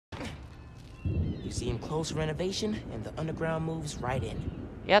You see him close renovation, and the underground moves right in.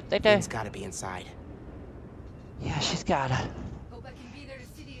 Yep, they do. Thing's gotta be inside. Yeah, she's gotta. Hope I can be there to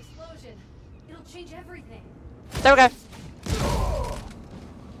see the explosion. It'll change everything. There we go.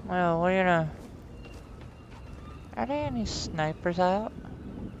 Well, what do you know? Are there any snipers out?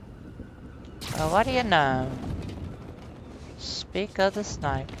 Well, what do you know? Speak of the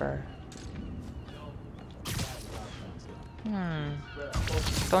sniper.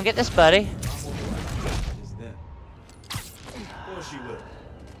 Go and get this, buddy.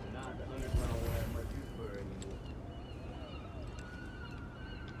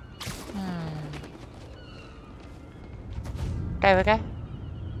 There we go.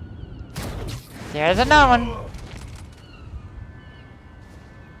 There's another one.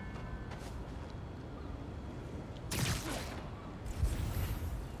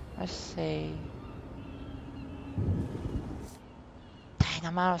 Let's see. Dang,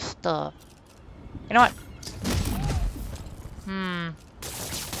 I'm out of stuff. You know what?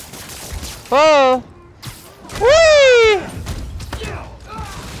 Whoa! Whee!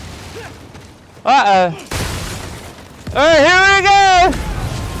 Uh-oh. Alright, here we go!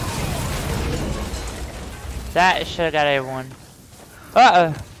 That should have got everyone.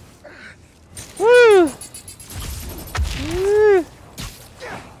 Uh-oh. Woo! Woo!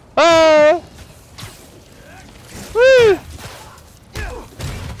 Oh! Woo!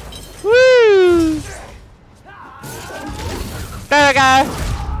 Woo! There we go!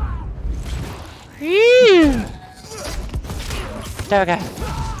 Whee! There we go.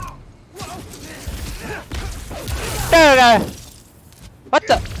 There we go! What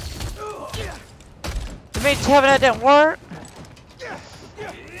the? You mean tell me that didn't work?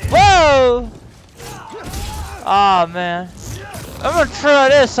 Whoa! Oh man. I'm gonna try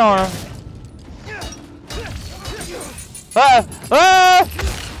this on him.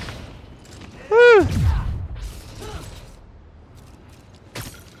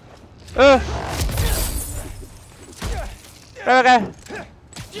 Woo! There we go.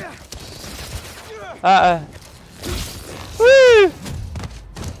 Woo!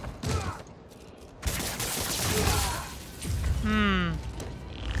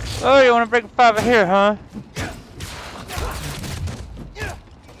 Oh, you wanna break a fire over here, huh?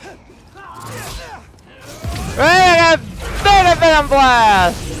 Right, I got Venom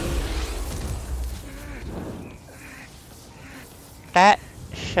Blast! That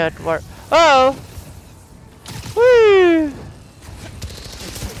should work. Oh! Woo!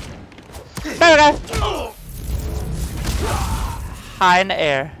 There we go! High in the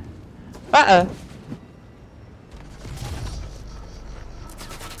air. Uh-oh.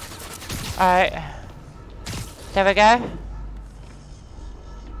 Alright. There we go.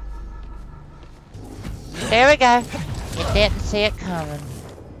 There we go. You didn't see it coming.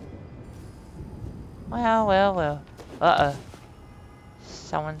 Well, well, well. Uh-oh.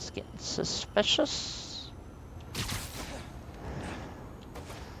 Someone's getting suspicious.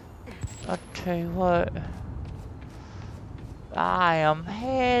 I'll tell you what. I am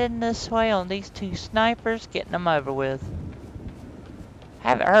heading this way on these two snipers, getting them over with.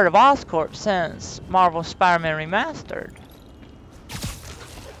 Haven't heard of Oscorp since Marvel Spider-Man Remastered.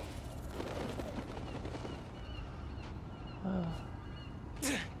 Oh.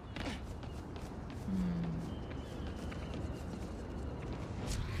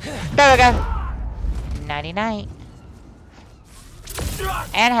 There we go. Nighty night.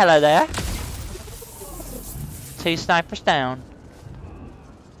 And hello there. Two snipers down.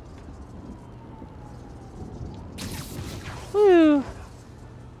 Woo.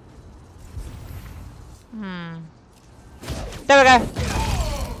 There we go.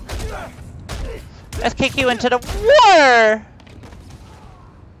 Let's kick you into the water.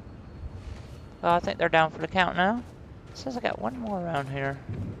 Oh, I think they're down for the count now. It says I got one more around here.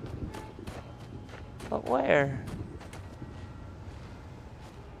 But where?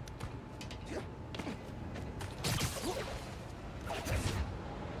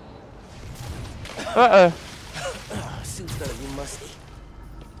 Uh-oh. Suit's gonna be musty.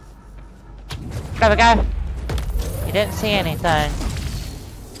 There we go. You didn't see anything.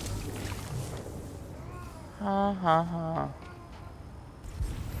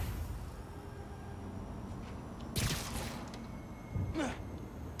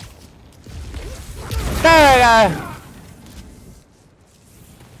 There we go.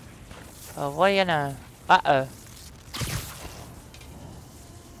 Oh, what do you know? Uh-oh.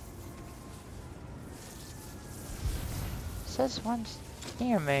 Says one's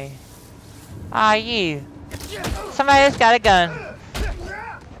near me. Ah, you. Somebody's got a gun.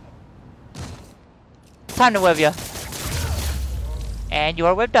 Time to whip you. And you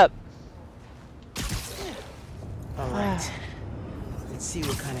are whipped up. Alright. Let's see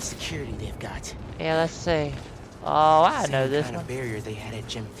what kind of security they've got. Yeah, let's see. Oh, I know Same this kind one. of barrier they had at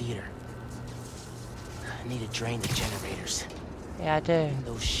Gym Theater. I need to drain the generators. Yeah, I do. And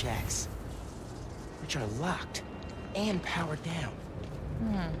those shacks, which are locked and powered down.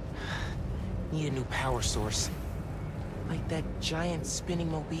 Need a new power source. Like that giant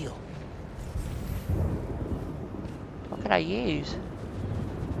spinning mobile. What could I use?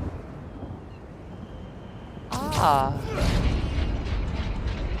 Ah.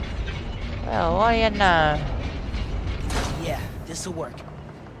 Well, what do you know? Yeah, this'll work.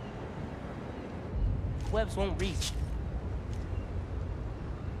 Webs won't reach.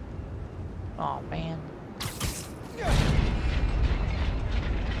 Oh, man.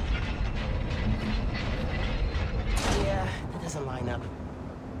 Yeah, that doesn't line up.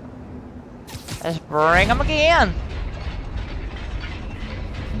 Let's bring them again.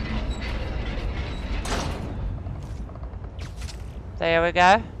 There we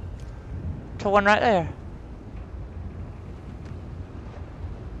go. To one right there.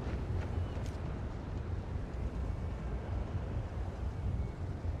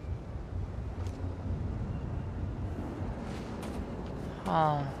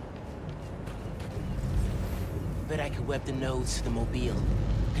 Huh. Bet I could web the nodes to the mobile.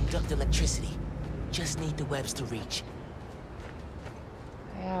 Conduct electricity. Just need the webs to reach.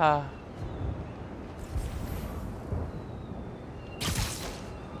 Yeah.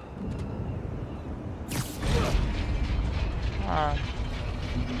 Huh.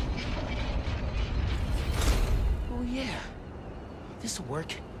 Oh yeah. This'll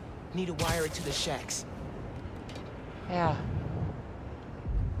work. Need to wire it to the shacks. Yeah.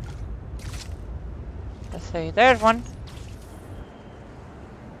 Let's see. There's one.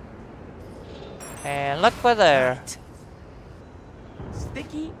 And look for there. Right.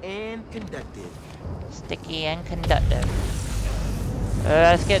 Sticky and conductive. Sticky and conductive.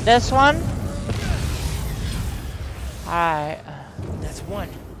 Let's get this one. Alright. That's one.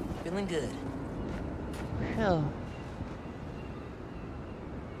 Feeling good. Phew.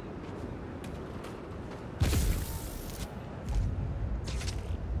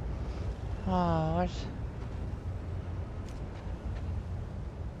 Oh, what's...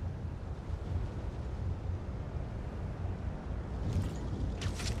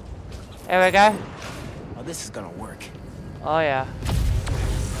 There we go. Oh, this is gonna work. Oh yeah.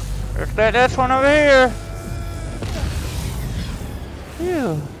 Let's get this one over here.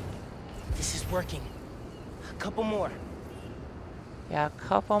 Phew. This is working. A couple more. Yeah, a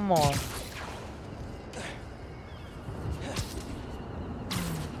couple more.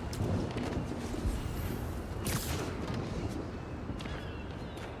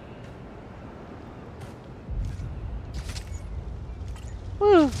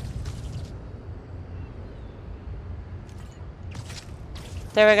 Woo.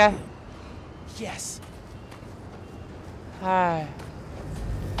 There we go. Yes. Alright.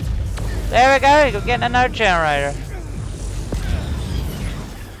 There we go. You're getting another generator.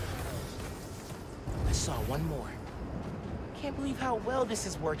 I saw one more. Can't believe how well this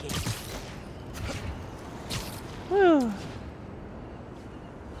is working. Woo.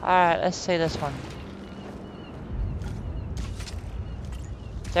 Alright, let's see this one.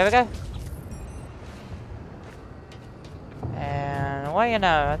 There we go. And what do you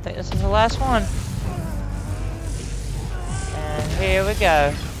know? I think this is the last one. And here we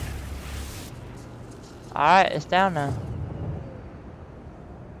go. Alright, it's down now.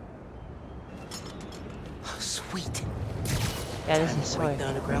 Oh, sweet. Yeah, this Time is to break sweet. the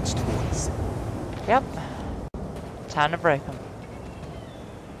underground stories. Yep. Time to break them.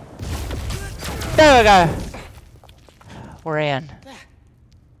 There we go. We're in.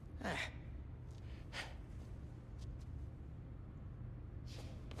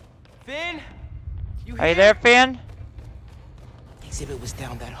 Finn? You Are you there, Finn? Exhibit was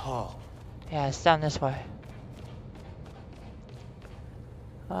down that hall. Yeah, it's down this way.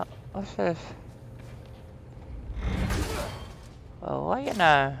 What's this? Oh, what do you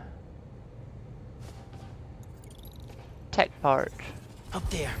know? Tech part. Up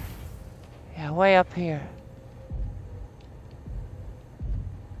there. Yeah, way up here.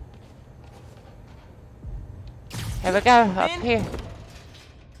 Here we go, up Finn? here.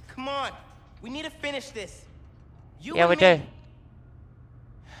 Come on. We need to finish this. You Yeah, and we me.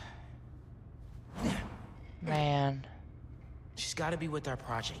 do. Man. She's got to be with our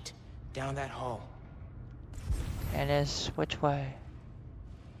project. Down that hall. And it's which way?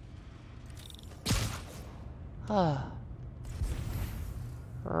 Ah.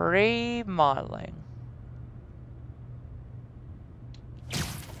 Remodeling.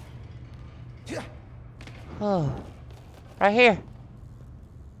 Oh. Right here.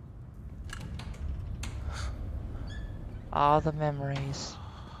 All the memories.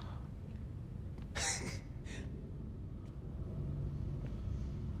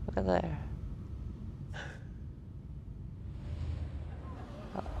 Look at there.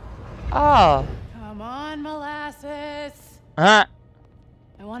 Oh. Come on, molasses. Huh?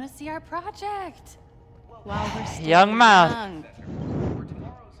 I want to see our project. While we're still Young mouse. young.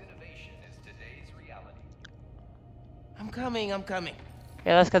 I'm coming.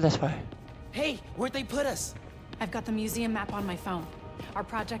 Yeah, let's go this way. Hey, where'd they put us? I've got the museum map on my phone. Our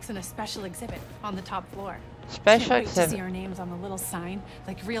project's in a special exhibit on the top floor. Special Can't wait to see exhibit. our names on the little sign,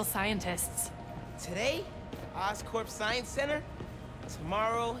 like real scientists. Today, Oscorp Science Center.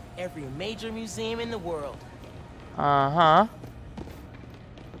 Tomorrow, every major museum in the world. Uh-huh.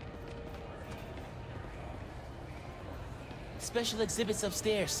 Special exhibits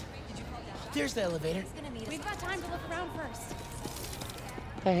upstairs. There's the elevator. We've got time to look around first.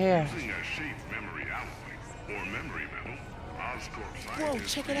 They're here. Using a shape memory alloy or memory metal, Oscorp Whoa,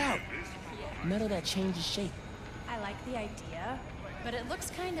 scientists check it out. created this. Metal that changes shape. I like the idea, but it looks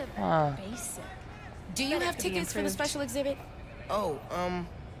kind of Huh. basic. Do you Bet it have could be tickets for the improved. special exhibit? Oh,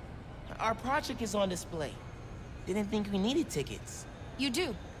 our project is on display. Didn't think we needed tickets. You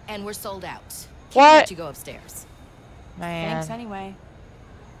do, and we're sold out. Can't What? let you go upstairs. Man. Thanks anyway.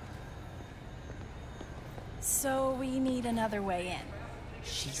 So we need another way in.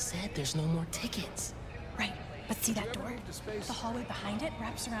 She said there's no more tickets. Right, but see that door? The hallway behind it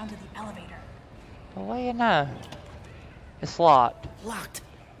wraps around to the elevator. Well, what do you know? It's locked. Locked.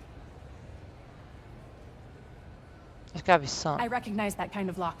 There's gotta be something. I recognize that kind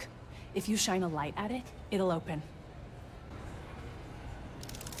of lock. If you shine a light at it, it'll open.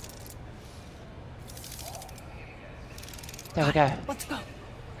 There we go. Let's go.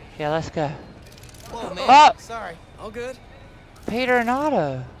 Yeah, let's go. Whoa, man. Oh! Sorry. All good? Peter and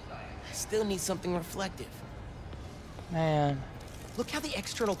Otto. I still need something reflective. Man. Look how the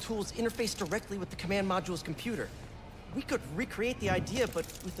external tools interface directly with the command module's computer. We could recreate the idea, but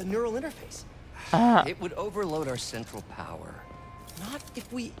with a neural interface. Ah. It would overload our central power. Not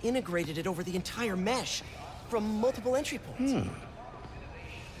if we integrated it over the entire mesh, from multiple entry points. Do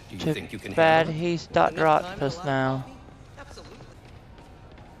you Too think you can bad handle it? he's Dr. Octopus now. Absolutely.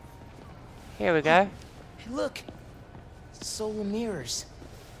 Here we go. Hey, look. Solar mirrors.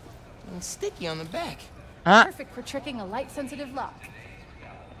 And sticky on the back. Huh? Perfect for tricking a light-sensitive lock.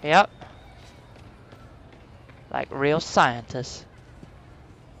 Yep. Like real scientists.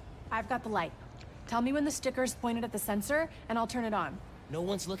 I've got the light. Tell me when the sticker's pointed at the sensor, and I'll turn it on. No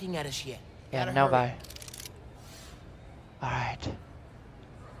one's looking at us yet. Yeah, Gotta nobody. hurry. Alright.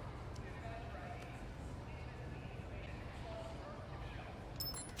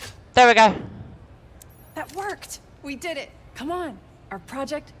 There we go. That worked! We did it! Come on, our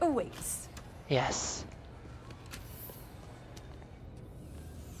project awaits. Yes.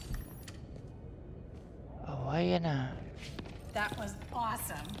 Oh, well, you know. That was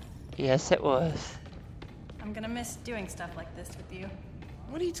awesome. Yes, it was. I'm gonna miss doing stuff like this with you.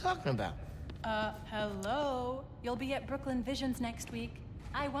 What are you talking about? Hello? You'll be at Brooklyn Visions next week.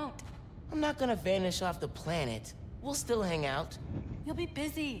 I won't. I'm not gonna vanish off the planet. We'll still hang out. You'll be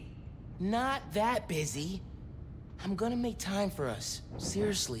busy. Not that busy. I'm gonna make time for us.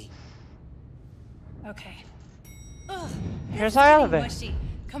 Seriously. Okay. Ugh, Here's this our is getting elevator. mushy.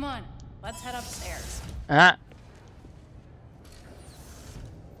 Come on, let's head upstairs. Uh-huh.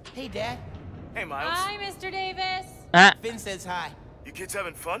 Hey, Dad. Hey, Miles. Hi, Mr. Davis. Finn says hi. You kids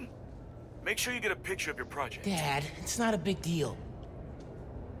having fun? Make sure you get a picture of your project. Dad, it's not a big deal.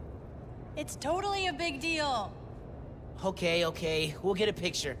 It's totally a big deal. Okay, okay. We'll get a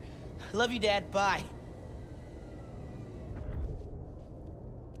picture. Love you, Dad. Bye.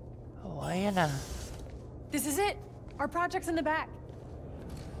 Oh, well, you know. This is it. Our project's in the back.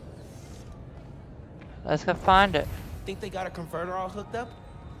 Let's go find it. Think they got a converter all hooked up?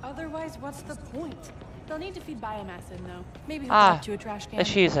 Otherwise, what's the point? They'll need to feed biomass in, though. Maybe hook it Ah, up to a trash can.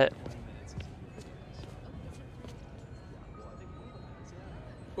 let's use it.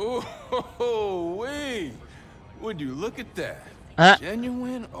 Oh, wait! Would you look at that?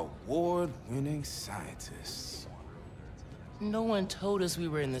 Genuine award-winning scientists. No one told us we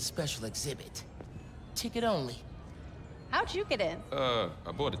were in the special exhibit. Ticket only. How'd you get in? I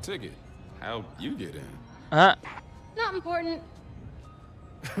bought a ticket. How'd you get in? Huh? Not important.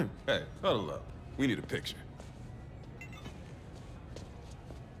 Hey, huddle up. We need a picture.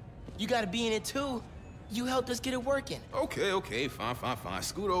 You gotta be in it too. You helped us get it working. Okay, fine.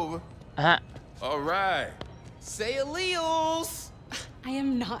 Scoot over. Uh-huh. All right. Say alleles. I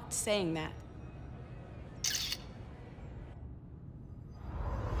am not saying that.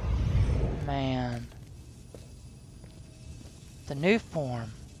 man. The new form.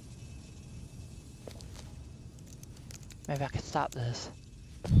 Maybe I can stop this.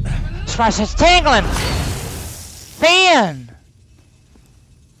 Christ, it's tingling! Finn!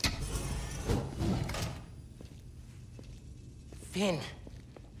 Finn,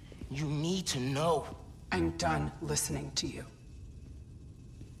 you need to know. I'm done listening to you.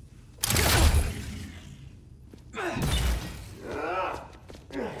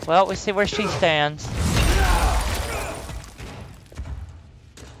 Well, we see where she stands.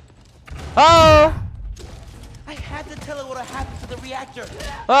 Oh! I had to tell her what happened to the reactor.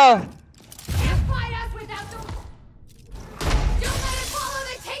 Oh! Fight us without the... Don't let it follow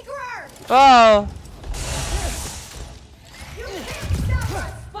the Tinkerer! Oh! You can't stop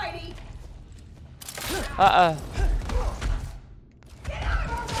us, Spidey! Uh-oh. Get out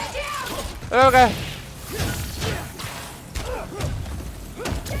of our way! Okay.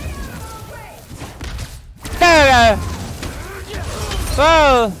 There we go!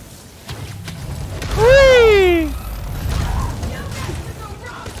 Whoa! Whee!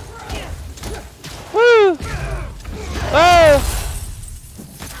 Woo! Oh!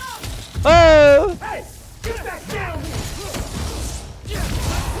 Oh! Hey! Get back down!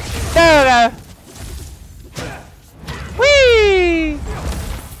 There we go! Whee!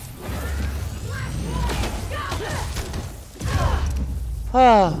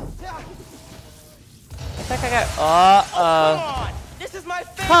 Oh. I think I got. Uh-oh. This is my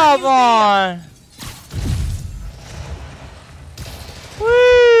favorite Come museum. on!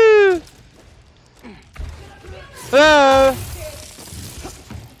 Woo! Oh!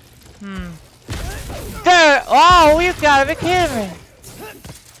 There! Oh, you gotta be kidding me!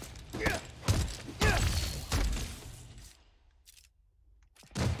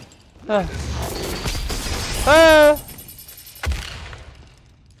 Oh! Oh!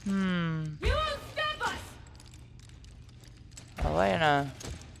 You won't stop us! Oh, wait no.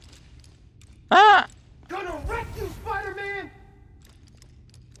 Ah! Gonna wreck you, Spider-Man!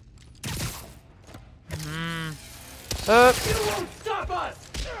 Oops. You won't stop us!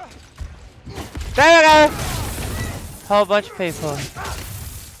 There we go! Whole bunch of people.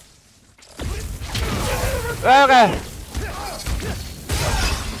 Okay.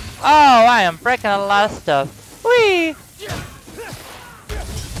 Oh, I am breaking a lot of stuff. Whee!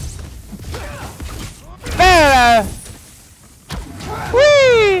 There!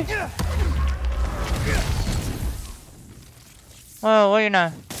 Whee! Well, what do you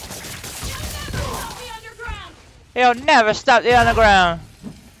know? He'll never stop the underground.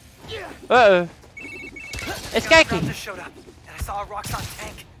 Uh-oh. It's Just Genki. showed up, and I saw a Roxxon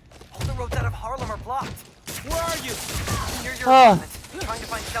tank. All the roads out of Harlem are blocked. Where are you? Near your apartment, trying to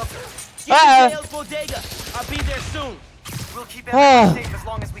find shelter. Get to Dale's bodega. I'll be there soon. We'll keep everyone safe as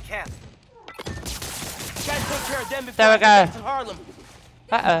long as we can. Gotta take care of them before There we I get go. back to Harlem.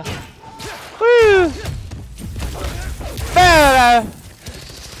 Uh-oh. Woo! There we go.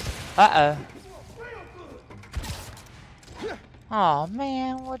 Uh-oh. Oh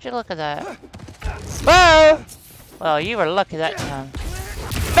man, would you look at that? Whoa! Well, you were lucky that time.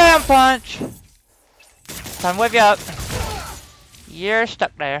 Bam punch! Time to whip you up. You're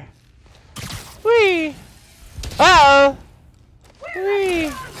stuck there. Whee! Uh-oh!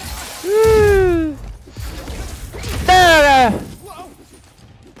 Whee! Woo! There!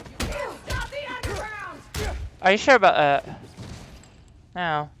 Are you sure about that?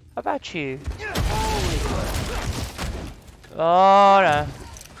 Now, how about you? Oh no.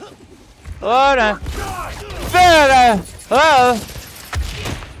 Oh no. There! Uh-oh!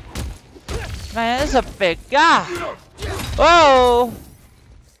 Man, this is a big guy. Whoa!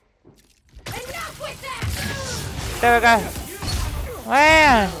 There we go.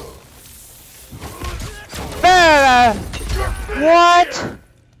 Man! There! What?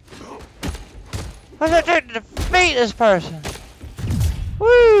 What's it doing to defeat this person?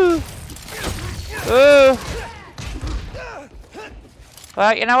 Woo! Ooh!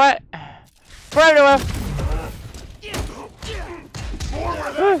 Well, you know what? We're everywhere. More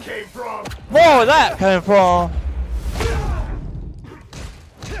where that came from. More where that came from.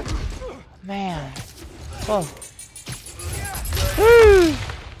 Man. Oh. Woo!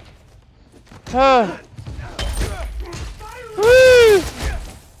 Oh. Woo!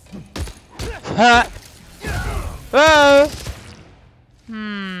 Ha! Oh!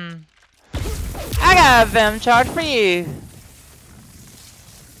 I got a Vim charge for you.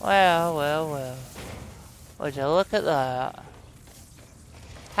 Well, well, well. Would you look at that?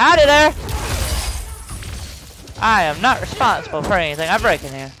 Howdy there! I am not responsible for anything I break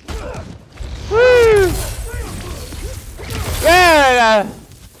in here. Woo! There we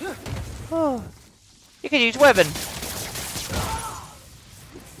go! Oh. You can use weapon.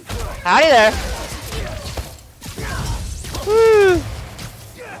 Howdy there. Woo.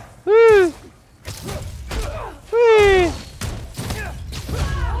 Woo. Woo.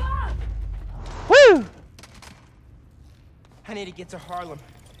 Woo. I need to get to Harlem.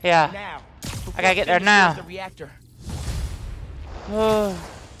 Yeah. Now. I gotta get there now. The reactor. Oh.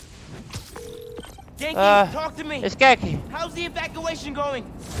 Genki, talk to me. It's Genki. How's the evacuation going?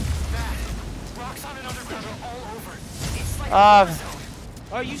 Rocks on and underground are all over. It's like a war zone.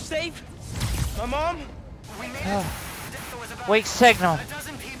 Are you safe? My mom? We made it. There was about Weak signal. a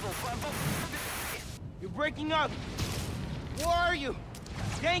dozen people. You're breaking up. Where are you?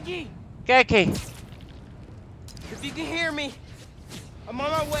 Genki! Genki. If you can hear me, I'm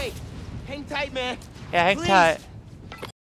on my way. Hang tight, man. Yeah, hang Please. tight.